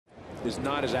is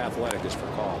not as athletic as for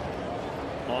Carroll.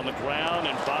 On the ground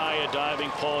and by a diving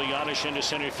Paul Janisch into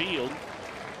center field.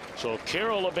 So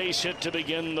Carroll a base hit to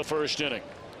begin the first inning.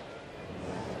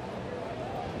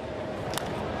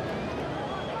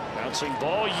 Bouncing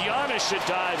ball, Janisch a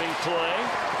diving play.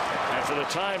 And for the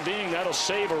time being, that'll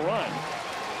save a run.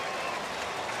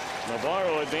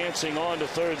 Navarro advancing on to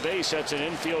third base. That's an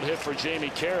infield hit for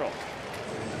Jamie Carroll.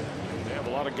 They have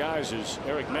a lot of guys, as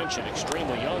Eric mentioned,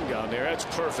 extremely young down there. That's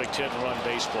perfect hit and run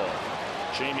baseball.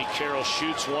 Jamie Carroll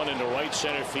shoots one into right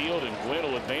center field, and Gwynn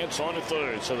will advance on to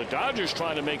third. So the Dodgers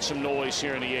trying to make some noise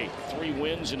here in the eighth. 3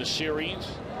 wins in a series.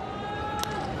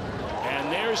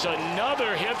 And there's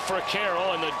another hit for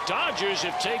Carroll, and the Dodgers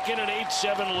have taken an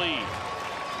 8-7 lead.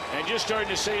 And just starting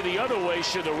to say the other way,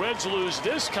 should the Reds lose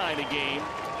this kind of game,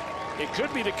 it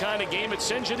could be the kind of game that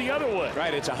sends you the other way.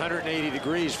 Right, it's 180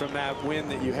 degrees from that win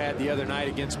that you had the other night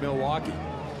against Milwaukee.